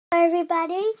Hello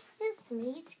everybody, it's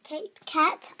me, Kate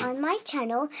Cat on my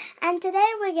channel, and today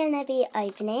we're going to be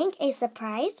opening a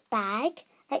surprise bag,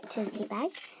 activity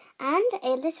bag, and a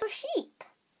little sheep.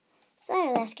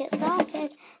 So let's get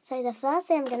started. So the first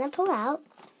thing I'm going to pull out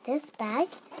this bag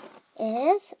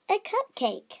is a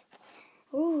cupcake.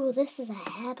 Ooh, this is a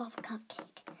hairball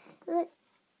cupcake. Look,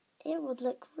 it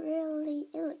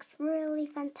looks really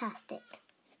fantastic.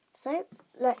 So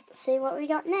let's see what we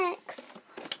got next.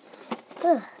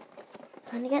 Ugh.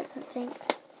 Trying to get something.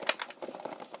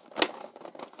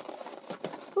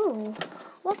 Ooh,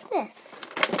 what's this?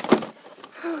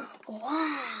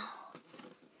 Wow!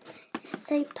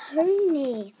 It's a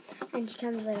pony, and she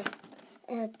comes with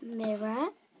a mirror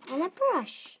and a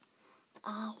brush.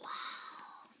 Oh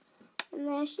wow! And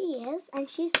there she is, and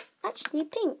she's actually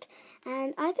pink.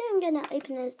 And I think I'm going to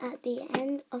open this at the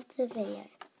end of the video.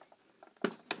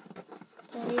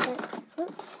 So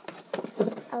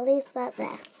I'll leave that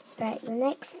there. Right, the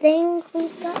next thing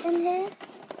we've got in here,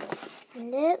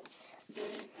 and it's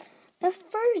a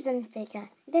Frozen figure.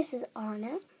 This is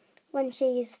Anna when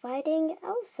she's fighting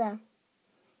Elsa.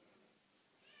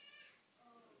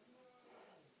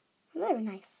 Very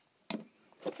nice.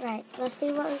 Right, let's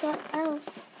see what we've got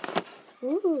else.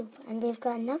 Ooh, and we've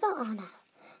got another Anna.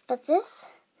 But this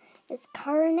is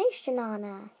Coronation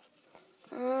Anna.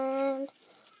 And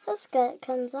her skirt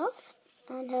comes off,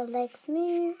 and her legs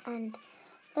move, and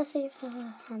let's see if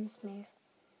her hands move.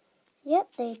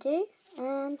 Yep, they do.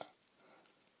 And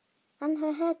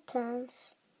her head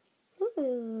turns.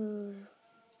 Ooh.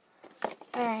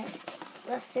 Alright,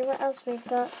 let's see what else we've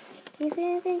got. Do you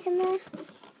see anything in there?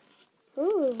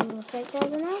 Ooh, looks like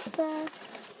there's an Elsa.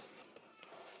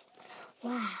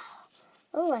 Wow.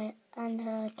 Oh, right. And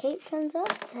her cape comes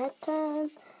up, head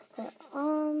turns, her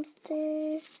arms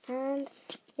do, and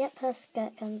yep, her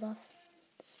skirt comes off.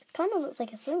 This kind of looks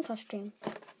like a swim costume.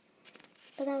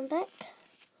 Put that back.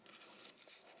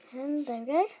 And there we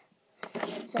go.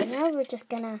 So now we're just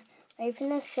going to open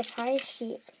this surprise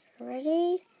sheet.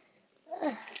 Ready?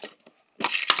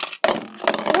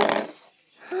 Oops.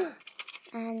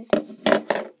 And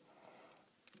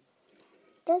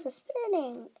there's a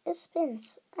spinning. It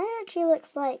spins. It actually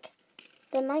looks like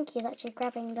the monkey is actually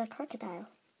grabbing the crocodile.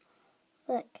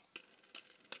 Look.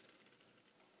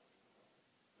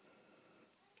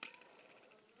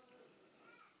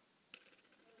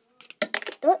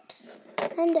 Oops.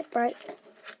 And it broke.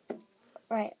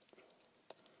 Right.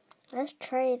 Let's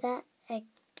try that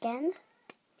again.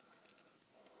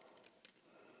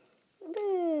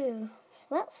 Ooh. So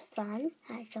that's fun,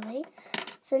 actually.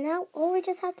 So now all we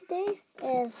just have to do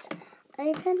is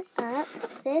open up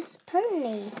this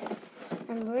pony.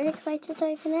 I'm really excited to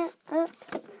open it up.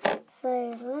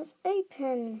 So let's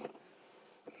open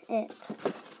it.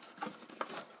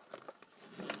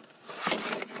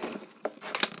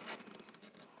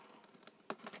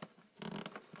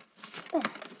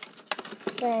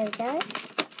 There we go.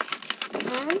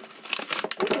 And,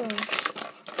 ooh,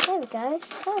 there we go.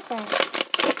 Perfect.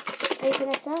 Open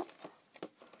this up.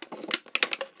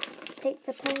 Take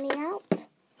the pony out.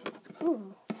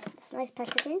 Ooh, it's nice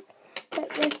packaging. Put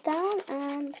this down,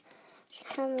 and she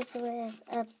comes with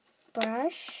a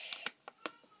brush.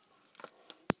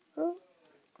 Ooh,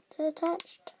 it's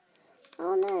attached.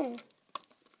 Oh no.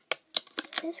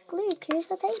 It's glued to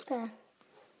the paper.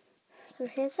 So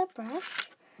here's a brush.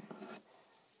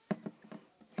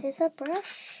 Here's her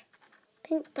brush,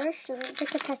 pink brush, that looks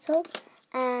like a petal,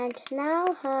 and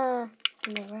now her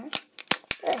mirror.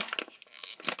 Ugh.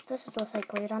 This is also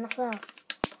glued on as well.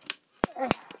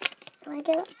 Ugh. Can I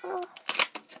get it off?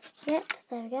 Yep,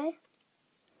 there we go.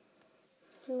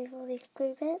 Remove all these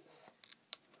glue bits.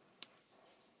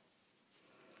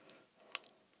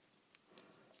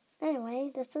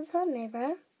 Anyway, this is her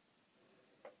mirror.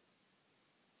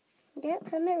 Yep,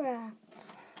 her mirror.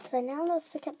 So now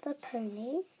let's look at the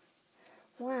pony.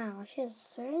 Wow, she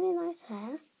has really nice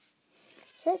hair.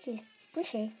 It's actually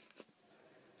squishy.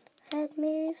 Head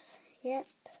moves, yep.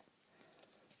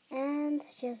 And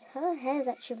her hair is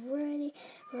actually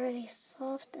really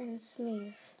soft and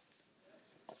smooth.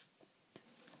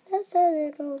 There's a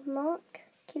little mark,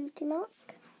 cutie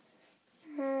mark.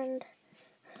 And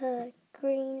her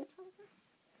green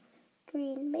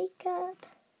makeup.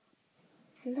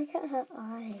 And look at her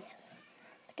eyes.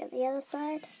 Let's get the other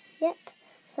side. Yep,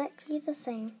 exactly the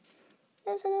same.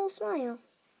 There's a little smile.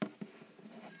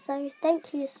 So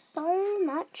thank you so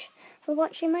much for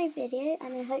watching my video,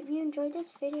 and I hope you enjoyed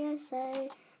this video. So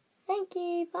thank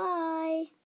you. Bye.